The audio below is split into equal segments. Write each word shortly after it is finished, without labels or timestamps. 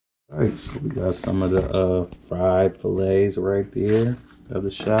All right, so we got some of the fried fillets right there of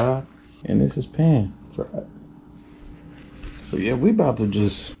the shad, and this is pan fried. So yeah, we about to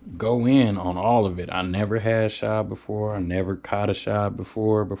just go in on all of it. I never had shad before. I never caught a shad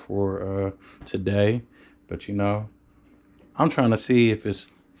before today, but you know, I'm trying to see if it's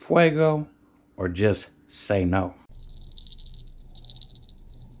fuego or just say no.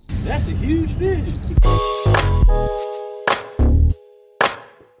 That's a huge fish.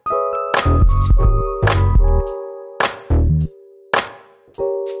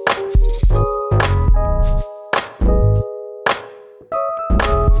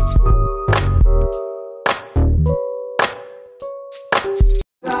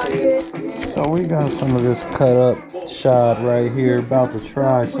 So we got some of this cut up shad right here. About to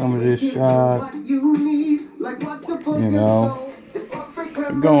try some of this shad. You know,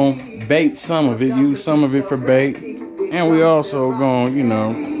 we're gonna bait some of it, use some of it for bait, and we also gonna, you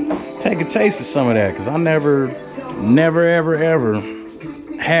know, take a taste of some of that, because I never ever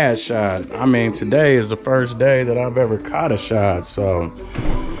had shad. I mean, today is the first day that I've ever caught a shad, so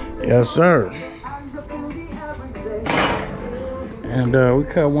yes sir. And we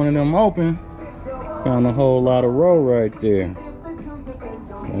cut one of them open, found a whole lot of roe right there.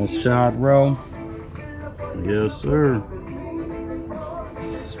 A shad roe, yes sir.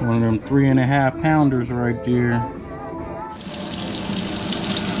 It's one of them 3.5 pounders right there.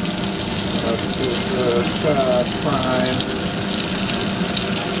 That's just shad frying,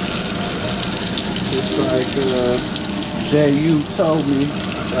 just like J.U. told me.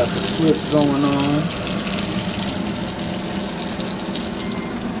 Got the slits going on.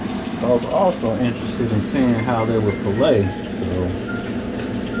 I was also interested in seeing how they were filet, so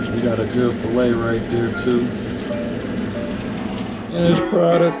we got a good filet right there too. And this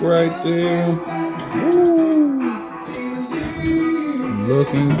product right there, woo.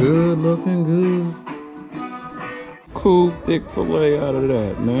 Looking good, looking good. Cool thick filet out of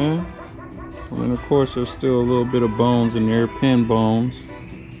that, man. And of course there's still a little bit of bones in there, pin bones,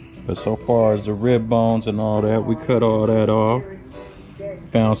 but so far as the rib bones and all that, we cut all that off.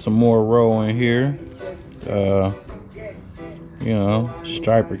 Found some more roe in here, you know,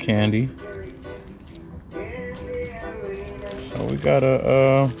 striper candy. So we got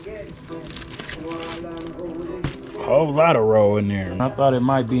a whole lot of roe in there. I thought it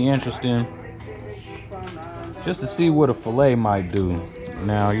might be interesting just to see what a fillet might do.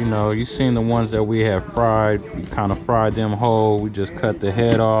 Now, you know, you've seen the ones that we have fried. We kind of fried them whole. We just cut the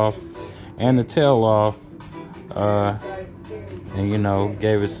head off and the tail off. And you know,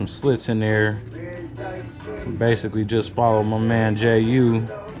 gave it some slits in there. So basically just follow my man J.U.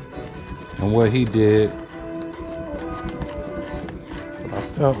 and what he did. But I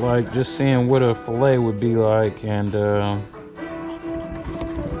felt like just seeing what a fillet would be like, and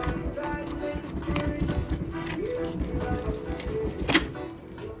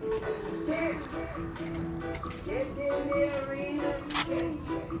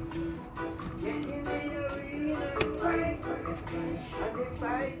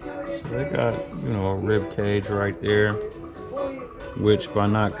they got, you know, a rib cage right there, which by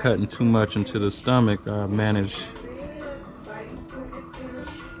not cutting too much into the stomach, I managed,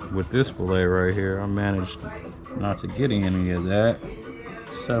 with this fillet right here, I managed not to get any of that,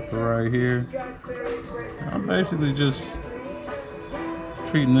 except for right here. I'm basically just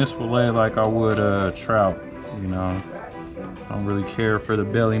treating this fillet like I would a trout, you know. I don't really care for the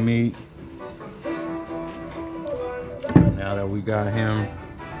belly meat. Now that we got him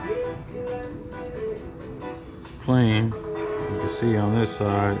clean, you can see on this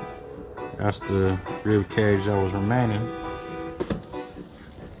side, that's the rib cage that was remaining.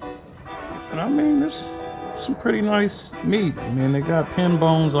 And I mean, this is some pretty nice meat. I mean, they got pin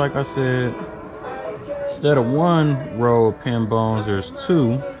bones, like I said. Instead of one row of pin bones, there's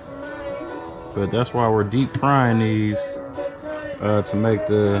two. But that's why we're deep frying these to make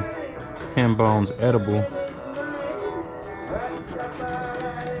the pin bones edible.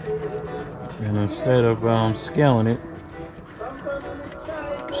 And instead of scaling it,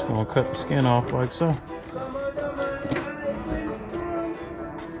 just gonna cut the skin off like so.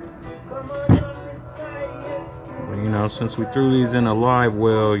 But, you know, since we threw these in a live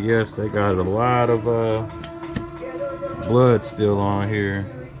well, yes, they got a lot of blood still on here.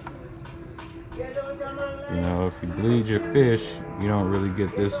 You know, if you bleed your fish, you don't really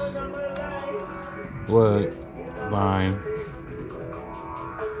get this blood line.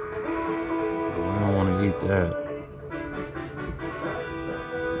 I don't want to eat that.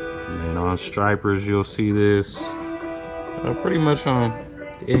 And then on stripers, you'll see this pretty much on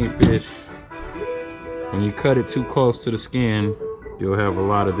any fish. When you cut it too close to the skin, you'll have a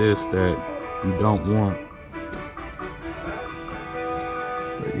lot of this that you don't want.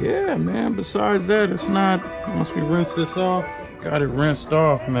 But yeah, man, besides that, it's not, once we rinse this off, got it rinsed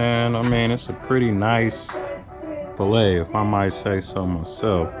off, man. I mean, it's a pretty nice filet, if I might say so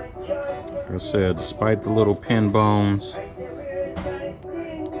myself. Like I said, despite the little pin bones,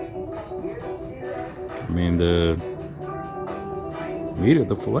 I mean, the meat of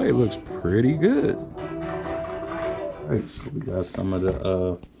the filet looks pretty good. Right, so we got some of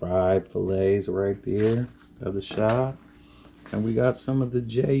the fried fillets right there of the shad. And we got some of the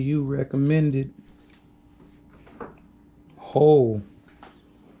JU recommended whole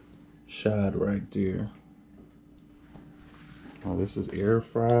shad right there. Oh, this is air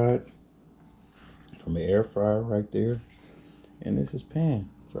fried from the air fryer right there. And this is pan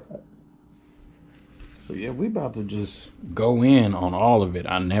fried. So yeah, we about to just go in on all of it.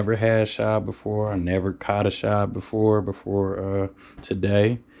 I never had shad before. I never caught a shad before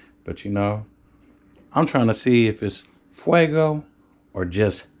today. But you know, I'm trying to see if it's Fuego or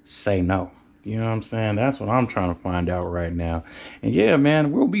just say no. You know what I'm saying? That's what I'm trying to find out right now. And yeah,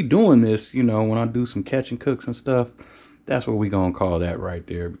 man, we'll be doing this, you know, when I do some catch and cooks and stuff. That's what we gonna call that right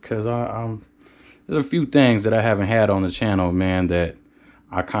there. Because there's a few things that I haven't had on the channel, man, that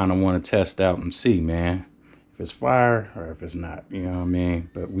I kind of want to test out and see, man, if it's fire or if it's not, you know what I mean?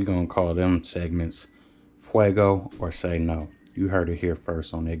 But we gonna call them segments Fuego or say no. You heard it here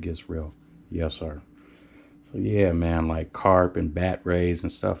first on It Gets Real. Yes, sir. So yeah, man, like carp and bat rays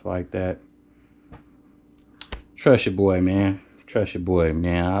and stuff like that. Trust your boy, man. Trust your boy,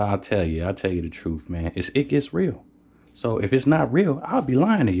 man. I'll tell you the truth, man. It gets real. So if it's not real, I'll be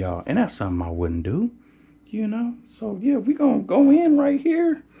lying to y'all. And that's something I wouldn't do. You know? So yeah, we gonna go in right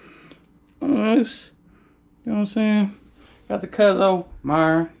here. You know what I'm saying? Got the Cuzzo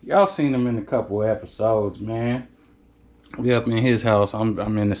Myron. Y'all seen him in a couple episodes, man. We up in his house. I'm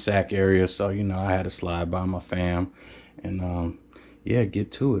in the Sac area, so you know I had to slide by my fam. And yeah,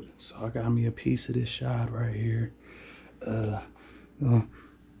 get to it. So I got me a piece of this shad right here.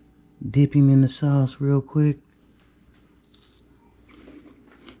 Dip him in the sauce real quick.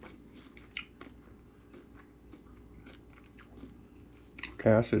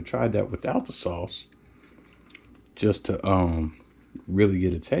 Okay, I should have tried that without the sauce, just to really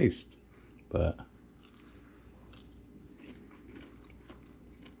get a taste. But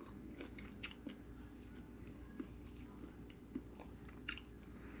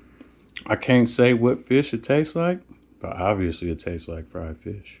I can't say what fish it tastes like, but obviously it tastes like fried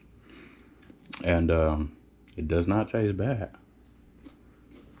fish. And it does not taste bad.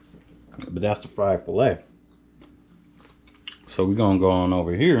 But that's the fried filet. So we're gonna go on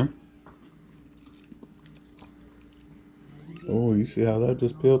over here. Oh, you see how that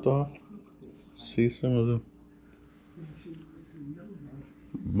just peeled off? See some of the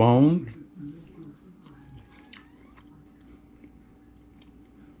bone?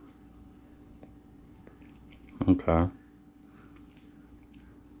 Okay.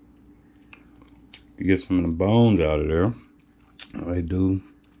 You get some of the bones out of there. They do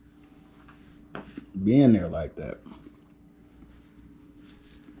be in there like that.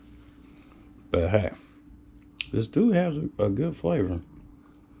 But hey, this dude has a good flavor.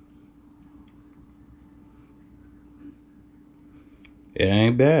 It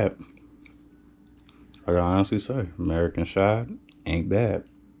ain't bad. I can honestly say, American Shad ain't bad.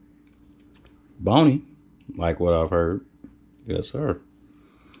 Bony, like what I've heard. Yes, sir.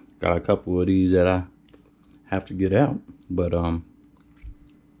 Got a couple of these that I have to get out. But I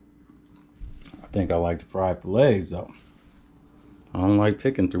think I like the fried fillets though. I don't like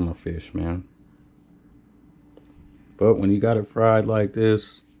picking through my fish, man. But when you got it fried like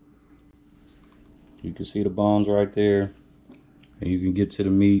this, you can see the bones right there, and you can get to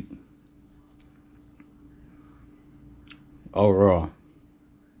the meat. Overall,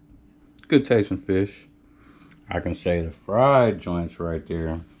 good tasting fish. I can say the fried joints right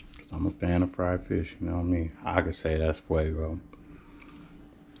there, because I'm a fan of fried fish, you know what I mean? I could say that's Fuego.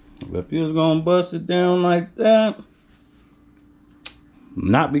 But if you was gonna bust it down like that,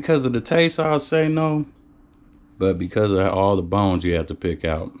 not because of the taste, I'll say no. But because of all the bones you have to pick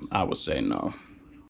out, I would say no.